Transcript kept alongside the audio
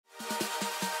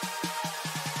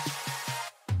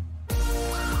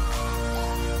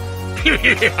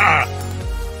Hello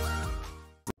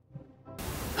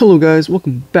guys,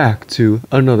 welcome back to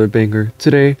another banger.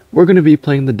 Today, we're going to be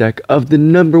playing the deck of the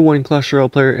 #1 Clash Royale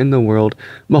player in the world,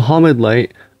 Mohamed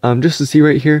Light. Just to see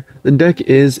right here, the deck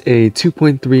is a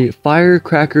 2.3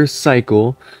 Firecracker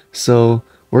Cycle, so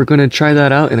we're going to try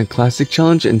that out in a classic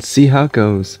challenge and see how it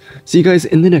goes. See you guys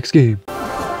in the next game.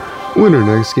 Winner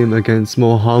next game against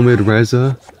Mohamed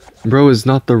Reza. Bro is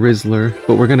not the Rizzler,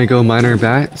 but we're going to go Minor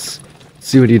Bats.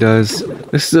 See what he does.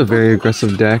 This is a very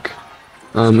aggressive deck.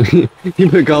 He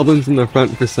put goblins in the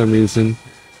front for some reason.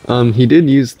 He did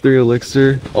use 3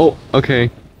 elixir. Oh,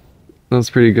 okay. That was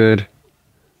pretty good.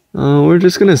 We're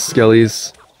just gonna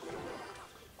skellies.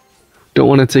 Don't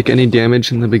want to take any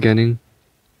damage in the beginning.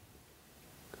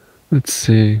 Let's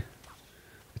see.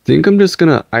 I think I'm just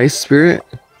gonna Ice Spirit.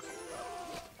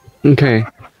 Okay.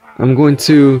 I'm going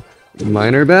to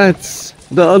Minor Bats.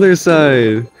 The other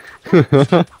side.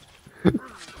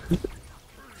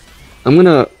 I'm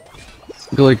gonna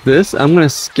go like this. I'm gonna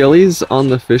skellies on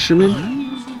the fisherman.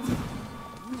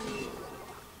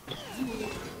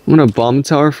 I'm gonna bomb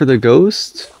tower for the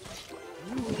ghost.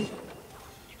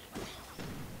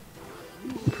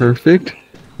 Perfect.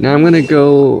 Now I'm gonna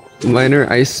go minor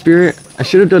ice spirit. I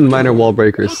should have done minor wall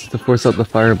breakers to force out the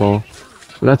fireball,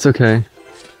 but that's okay.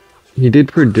 He did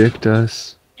predict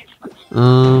us.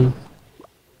 Let's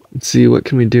see, what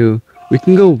can we do? We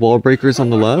can go wall breakers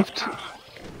on the left.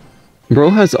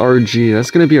 Bro has RG. That's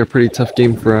gonna be a pretty tough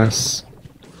game for us.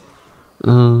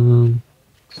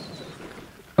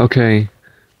 Okay.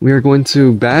 We are going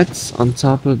to bats on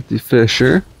top of the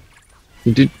fisher.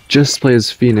 He did just play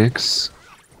as Phoenix.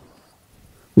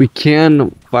 We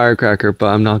can firecracker, but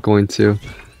I'm not going to,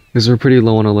 because we're pretty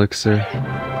low on elixir.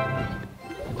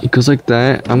 It goes like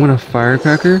that. I'm gonna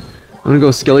firecracker. I'm gonna go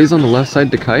skellies on the left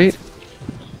side to kite.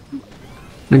 I'm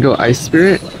gonna go ice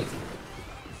spirit.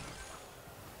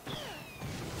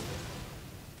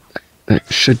 That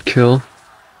should kill.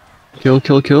 Kill,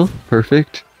 kill, kill.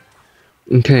 Perfect.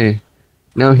 Okay.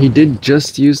 Now he did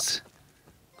just use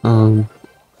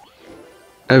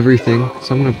everything.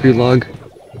 So I'm gonna pre-log.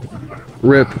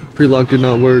 RIP. Pre-log did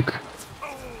not work.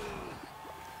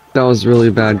 That was really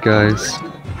bad, guys.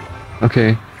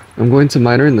 Okay. I'm going to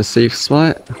miner in the safe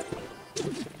spot.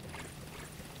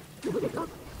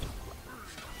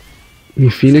 He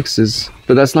phoenixes.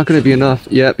 But that's not gonna be enough.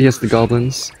 Yep, he has the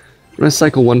goblins. I'm gonna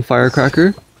cycle 1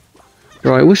 firecracker.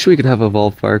 Bro, I wish we could have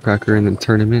evolved firecracker in the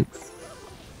tournament.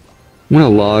 I'm gonna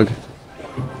log.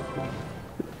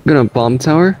 I'm gonna bomb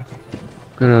tower.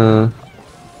 I'm gonna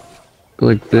go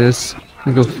like this.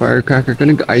 I'm gonna go firecracker. I'm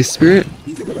gonna go ice spirit.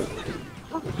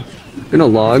 I'm gonna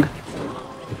log.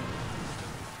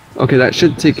 Okay, that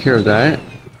should take care of that.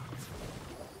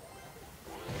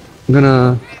 I'm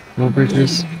gonna wall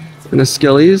breakers. I'm gonna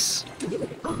skellies.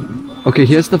 Okay,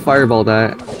 he has to fireball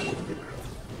that.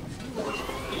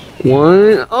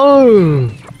 1. Oh!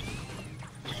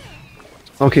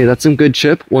 Okay, that's some good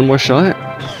chip. 1 more shot.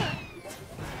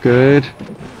 Good.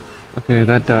 Okay,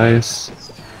 that dies.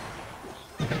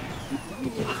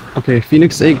 Okay,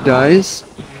 Phoenix Egg dies.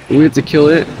 We have to kill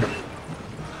it.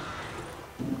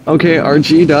 Okay,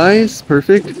 RG dies.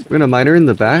 Perfect. We're gonna miner in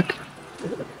the back.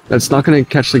 That's not gonna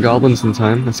catch the goblins in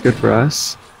time. That's good for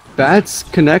us. Bats,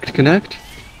 connect, connect.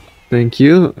 Thank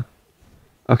you.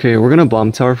 Okay, we're gonna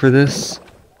bomb tower for this.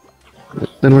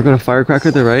 Then we're gonna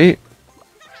firecracker the right.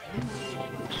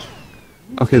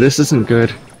 Okay, this isn't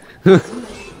good. Okay,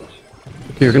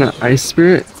 we're gonna ice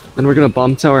spirit. Then we're gonna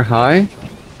bomb tower high.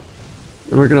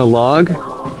 Then we're gonna log.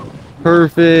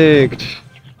 Perfect.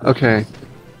 Okay.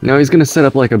 Now he's gonna set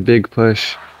up like a big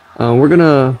push. We're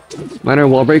gonna mine our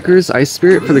wall breakers. Ice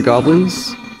spirit for the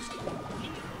goblins.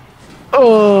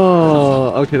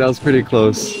 Oh, okay, that was pretty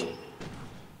close.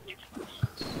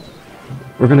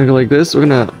 We're gonna go like this. We're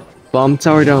gonna bomb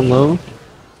tower down low.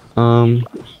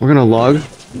 We're gonna log.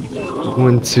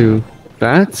 Going to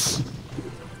bats.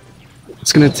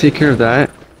 It's gonna take care of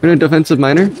that. We're gonna defensive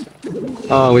miner.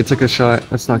 Oh, we took a shot.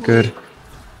 That's not good.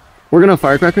 We're gonna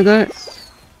firecracker that.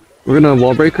 We're gonna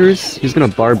wall breakers. He's gonna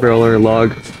bar barrel or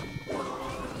log.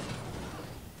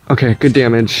 Okay, good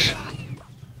damage.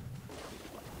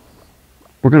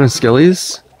 We're gonna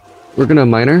skellies. We're gonna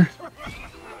miner.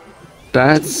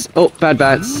 Bats. Oh, bad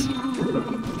bats.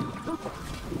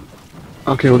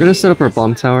 Okay, we're gonna set up our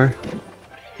bomb tower.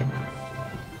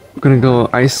 We're gonna go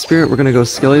ice spirit. We're gonna go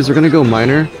skellies. We're gonna go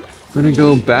miner. We're gonna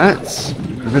go bats.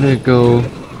 We're gonna go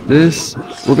this.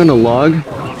 We're gonna log.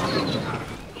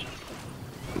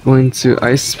 Going to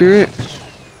ice spirit.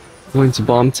 Going to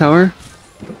bomb tower.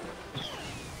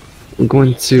 We're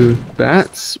going to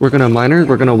bats. We're gonna miner.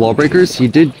 We're gonna wall breakers. He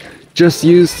did just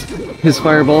used his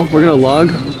fireball. We're gonna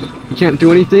log. He can't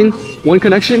do anything. One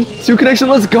connection, two connection,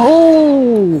 let's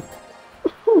go!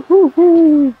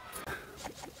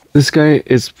 This guy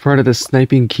is part of the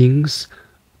Sniping Kings.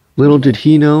 Little did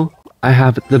he know, I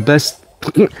have the best...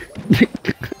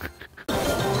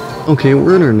 Okay,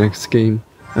 we're in our next game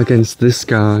against this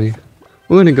guy.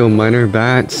 We're gonna go Minor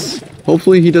Bats.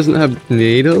 Hopefully he doesn't have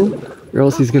NATO, or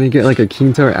else he's gonna get like a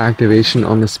King Tower activation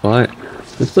on the spot.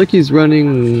 Looks like he's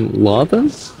running Lava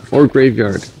or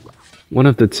Graveyard. One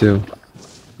of the two.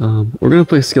 We're gonna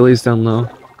play Skillies down low.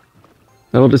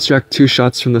 That'll distract 2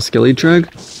 shots from the Skilly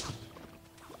Drag.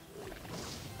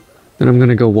 Then I'm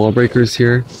gonna go Wall Breakers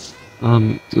here.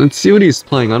 Let's see what he's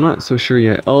playing. I'm not so sure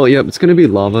yet. Oh, yep, it's gonna be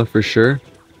Lava for sure.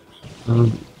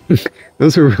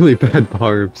 Those are really bad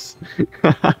barbs.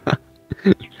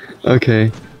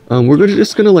 Okay. We're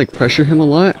just gonna like pressure him a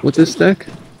lot with this deck.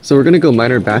 So we're gonna go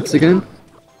Minor Bats again.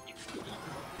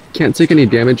 Can't take any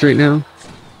damage right now.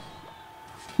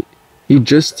 He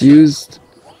just used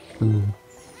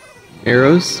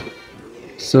arrows.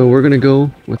 So we're gonna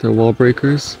go with our Wall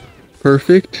Breakers.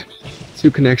 Perfect. 2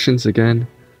 connections again.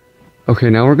 Okay,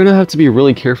 now we're gonna have to be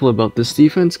really careful about this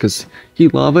defense because he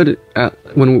lavaed at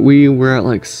when we were at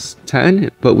like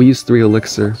 10, but we used 3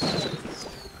 elixir.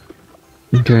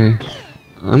 Okay,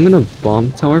 I'm gonna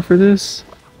bomb tower for this.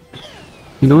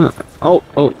 You know what?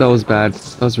 Oh, that was bad.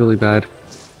 That was really bad.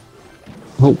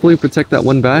 Hopefully protect that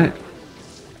 1 bat.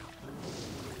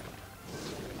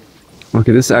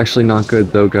 Okay, this is actually not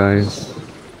good though, guys.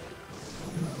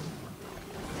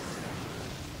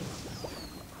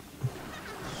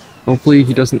 Hopefully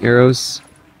he doesn't arrows.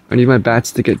 I need my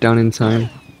bats to get down in time.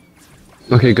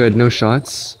 Okay, good. No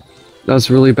shots. That was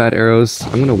really bad arrows.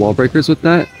 I'm gonna Wall Breakers with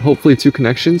that. Hopefully 2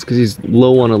 connections because he's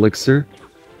low on elixir.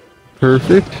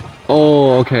 Perfect.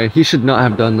 Oh, okay. He should not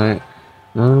have done that.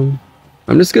 I'm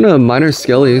just gonna Minor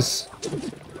Skellies.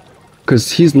 Because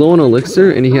he's low on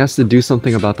elixir and he has to do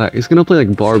something about that. He's gonna play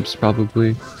like barbs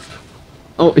probably.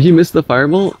 Oh, he missed the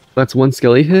fireball? That's 1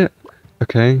 Skelly hit?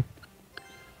 Okay.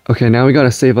 Okay, now we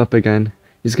gotta save up again.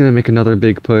 He's gonna make another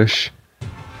big push.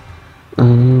 8.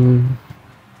 I'm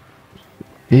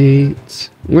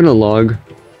gonna log.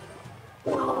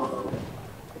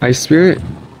 Ice Spirit.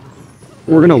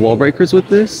 We're gonna Wall Breakers with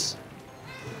this.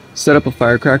 Set up a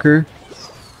Firecracker.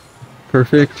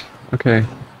 Perfect. Okay. I'm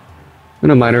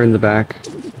gonna Miner in the back.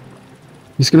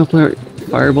 He's gonna play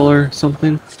Fireball or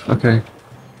something. Okay.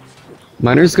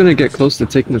 Miner's gonna get close to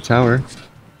taking the tower.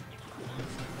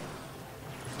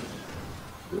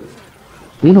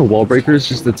 I'm gonna Wall Breakers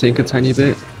just to tank a tiny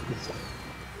bit.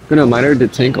 I'm gonna Miner to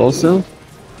tank also.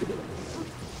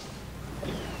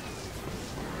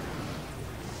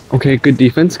 Okay, good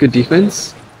defense, good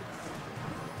defense.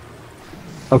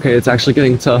 Okay, it's actually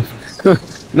getting tough.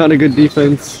 Not a good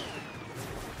defense.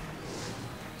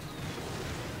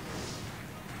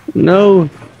 No!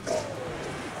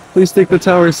 Please take the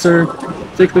tower, sir.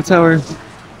 Take the tower.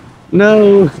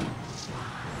 No!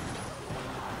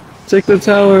 Take the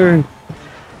tower!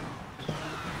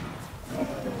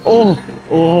 Oh!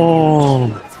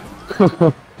 Oh!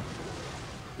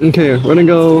 Okay, we're gonna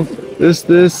go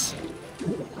this.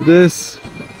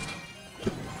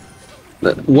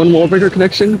 1 Wall Breaker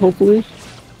connection, hopefully.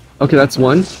 Okay, that's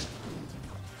 1.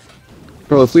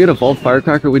 Bro, if we had evolved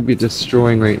Firecracker, we'd be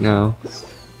destroying right now.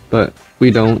 But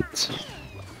we don't.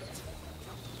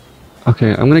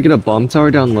 Okay, I'm gonna get a bomb tower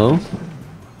down low.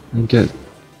 And get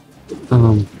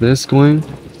this going.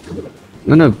 I'm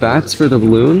gonna bats for the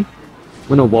balloon. I'm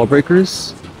gonna Wall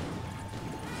Breakers.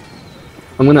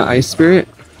 I'm gonna Ice Spirit.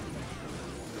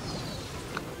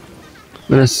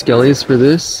 I'm gonna Skellies for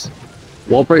this.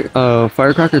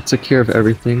 Firecracker took care of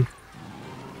everything.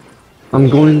 I'm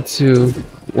going to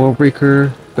Wall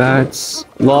Breaker, Bats,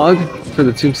 Log for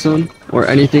the Tombstone, or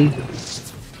anything.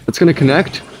 It's gonna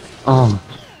connect. Oh.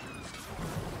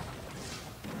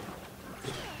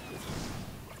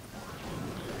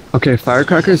 Okay,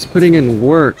 Firecracker's putting in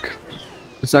work.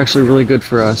 It's actually really good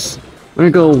for us. I'm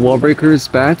gonna go Wall Breakers,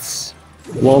 Bats,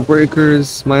 Wall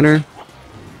Breakers, Miner.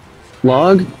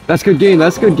 Log? That's good game,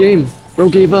 that's good game. Bro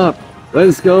gave up.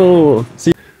 Let's go.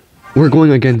 See, we're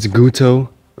going against Guto.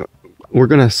 We're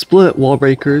gonna split Wall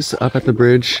Breakers up at the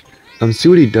bridge. See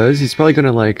what he does. He's probably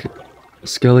gonna like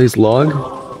Skelly's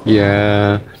Log.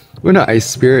 Yeah. We're gonna Ice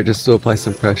Spirit just to apply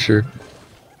some pressure.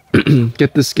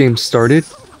 Get this game started.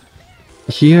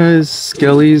 He has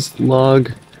Skelly's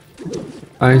Log,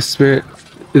 Ice Spirit.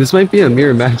 This might be a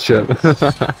mirror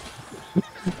matchup.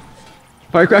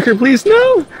 Firecracker, please,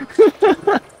 no!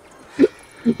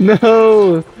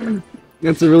 No!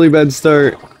 That's a really bad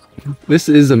start. This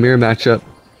is a mirror matchup.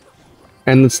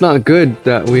 And it's not good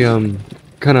that we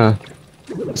kind of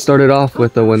started off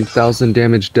with a 1000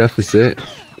 damage deficit.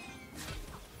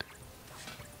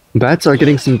 Bats are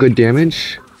getting some good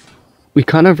damage. We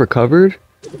kind of recovered.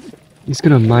 He's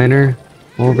gonna miner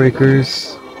wall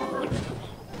breakers.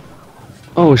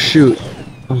 Oh shoot.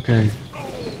 Okay.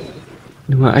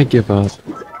 You know what? I give up,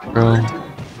 bro.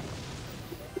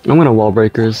 I'm gonna wall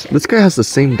breakers. This guy has the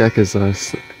same deck as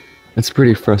us. It's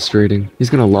pretty frustrating. He's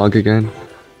gonna log again.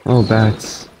 Oh,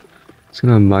 bats. He's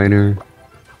gonna miner.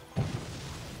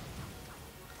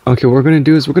 Okay, what we're gonna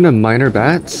do is we're gonna miner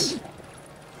bats.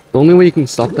 The only way you can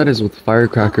stop that is with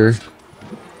firecracker.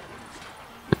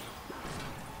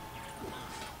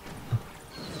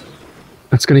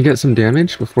 That's gonna get some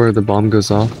damage before the bomb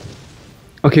goes off.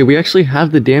 Okay, we actually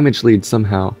have the damage lead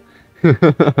somehow.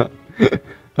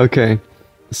 Okay,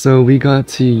 so we got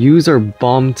to use our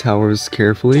bomb towers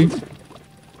carefully.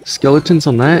 Skeletons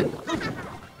on that.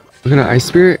 We're gonna Ice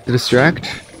Spirit to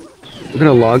distract. We're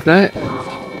gonna log that.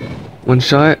 One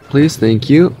shot, please, thank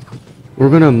you. We're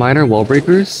gonna mine our wall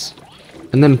breakers.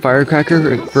 And then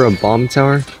firecracker for a bomb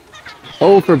tower.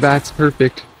 Oh, for bats,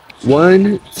 perfect.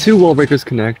 1, 2 wall breakers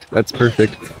connect. That's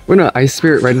perfect. We're gonna Ice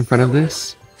Spirit right in front of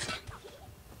this.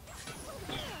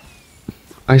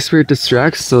 Ice Spirit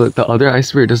distracts so that the other Ice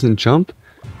Spirit doesn't jump.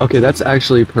 Okay, that's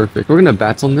actually perfect. We're gonna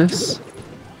bats on this.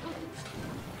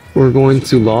 We're going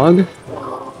to log.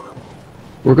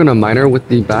 We're gonna miner with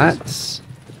the bats.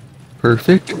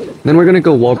 Perfect. Then we're gonna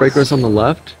go wall breakers on the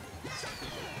left.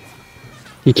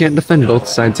 He can't defend both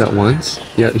sides at once.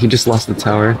 Yeah, he just lost the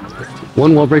tower.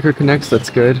 1 wall breaker connects, that's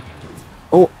good.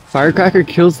 Oh, firecracker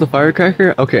kills the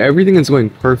firecracker? Okay, everything is going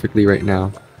perfectly right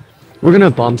now. We're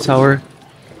gonna bomb tower.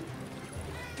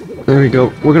 There we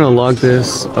go. We're gonna log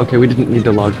this. Okay, we didn't need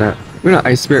to log that. We're gonna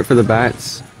Ice Spirit for the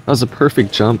bats. That was a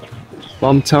perfect jump.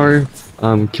 Bomb tower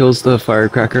kills the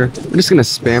firecracker. We're just gonna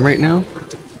spam right now.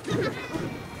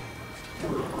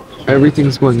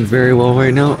 Everything's going very well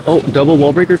right now. Oh, double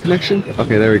wall breaker connection.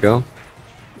 Okay, there we go.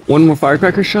 1 more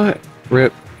firecracker shot.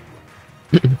 Rip.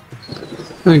 I'm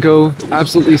gonna go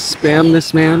absolutely spam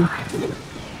this man.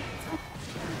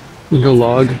 Go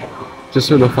log, just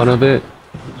for the fun of it.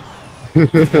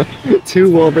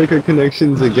 2 wall breaker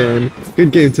connections again.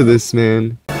 Good game to this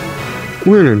man.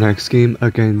 We're in our next game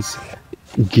against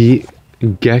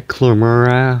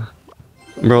Geklamura.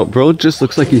 Bro just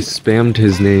looks like he spammed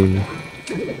his name.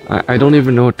 I don't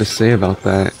even know what to say about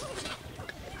that.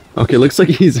 Okay, looks like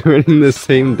he's running the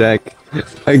same deck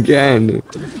again.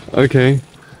 Okay.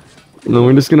 No,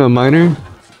 we're just gonna miner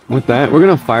with that. We're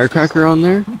gonna firecracker on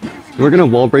there. We're gonna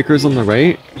wall breakers on the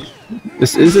right.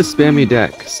 This is a spammy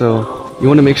deck, so you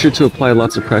want to make sure to apply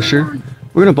lots of pressure.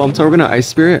 We're gonna bomb tower. We're gonna Ice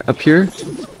Spirit up here.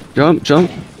 Jump,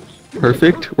 jump.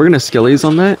 Perfect. We're gonna Skellies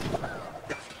on that.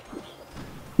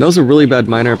 That was a really bad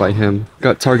miner by him.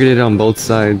 Got targeted on both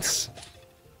sides.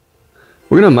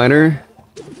 We're gonna miner.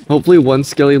 Hopefully 1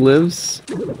 Skelly lives.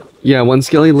 Yeah, 1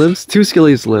 Skelly lives. 2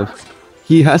 Skellies live.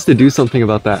 He has to do something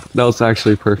about that. That was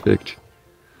actually perfect.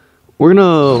 We're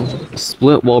gonna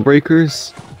split wall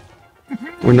breakers.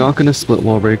 We're not gonna split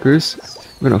wall breakers.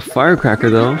 We're gonna firecracker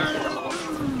though.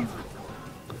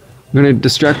 We're gonna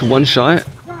distract 1 shot.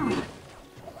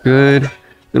 Good.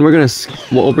 Then we're gonna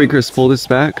wall breakers pull this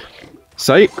back.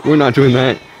 Psych! We're not doing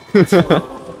that.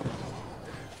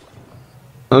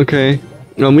 Okay.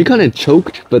 We kind of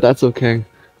choked, but that's okay.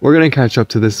 We're gonna catch up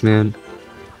to this man.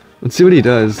 Let's see what he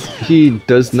does. He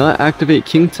does not activate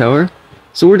King Tower,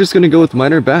 so we're just gonna go with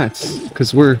minor bats,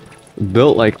 because we're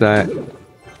built like that.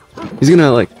 He's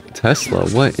gonna, like, Tesla.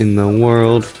 What in the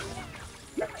world?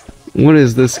 What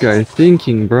is this guy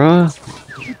thinking, bruh?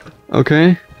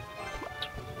 Okay.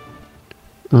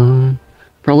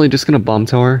 Probably just gonna bomb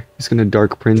tower. He's gonna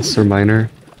Dark Prince or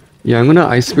miner. Yeah, I'm gonna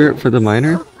Ice Spirit for the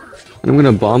miner. And I'm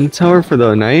gonna bomb tower for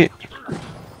the knight.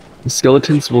 The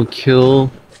skeletons will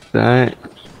kill that.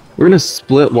 We're gonna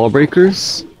split wall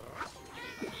breakers.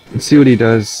 Let's see what he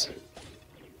does.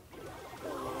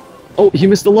 Oh, he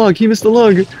missed the log. He missed the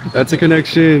log. That's a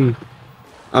connection.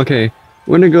 Okay,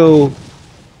 we're gonna go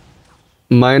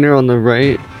miner on the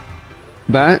right.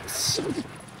 Bats.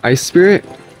 Ice Spirit.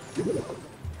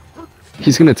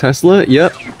 He's gonna Tesla.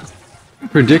 Yep.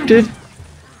 Predicted.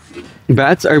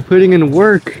 Bats are putting in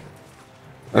work.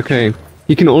 Okay,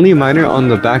 he can only miner on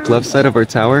the back left side of our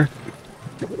tower.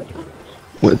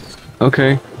 What?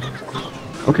 Okay.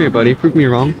 Okay, buddy, prove me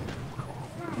wrong.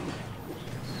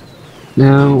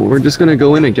 Now, we're just gonna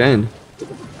go in again.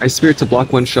 Ice Spirit to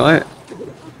block 1 shot.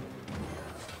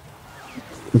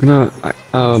 We're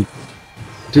gonna,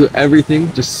 do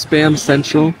everything, just spam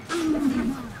central.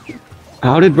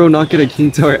 How did bro not get a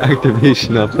King Tower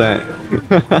activation off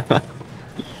that?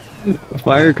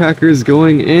 Firecrackers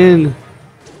going in.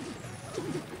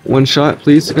 One shot,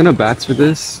 please. Gonna bats for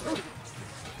this.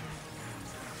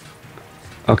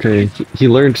 Okay, he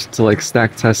learned to like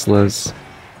stack Teslas.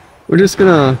 We're just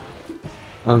gonna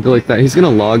go like that. He's gonna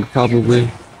log probably.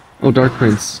 Oh, Dark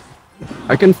Prince.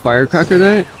 I can firecracker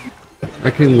that.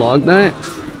 I can log that.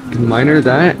 I can miner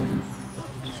that.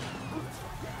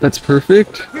 That's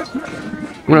perfect.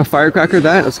 I'm gonna firecracker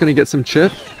that. That's gonna get some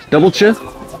chip. Double chip.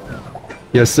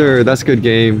 Yes, sir. That's good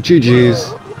game.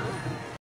 GG's.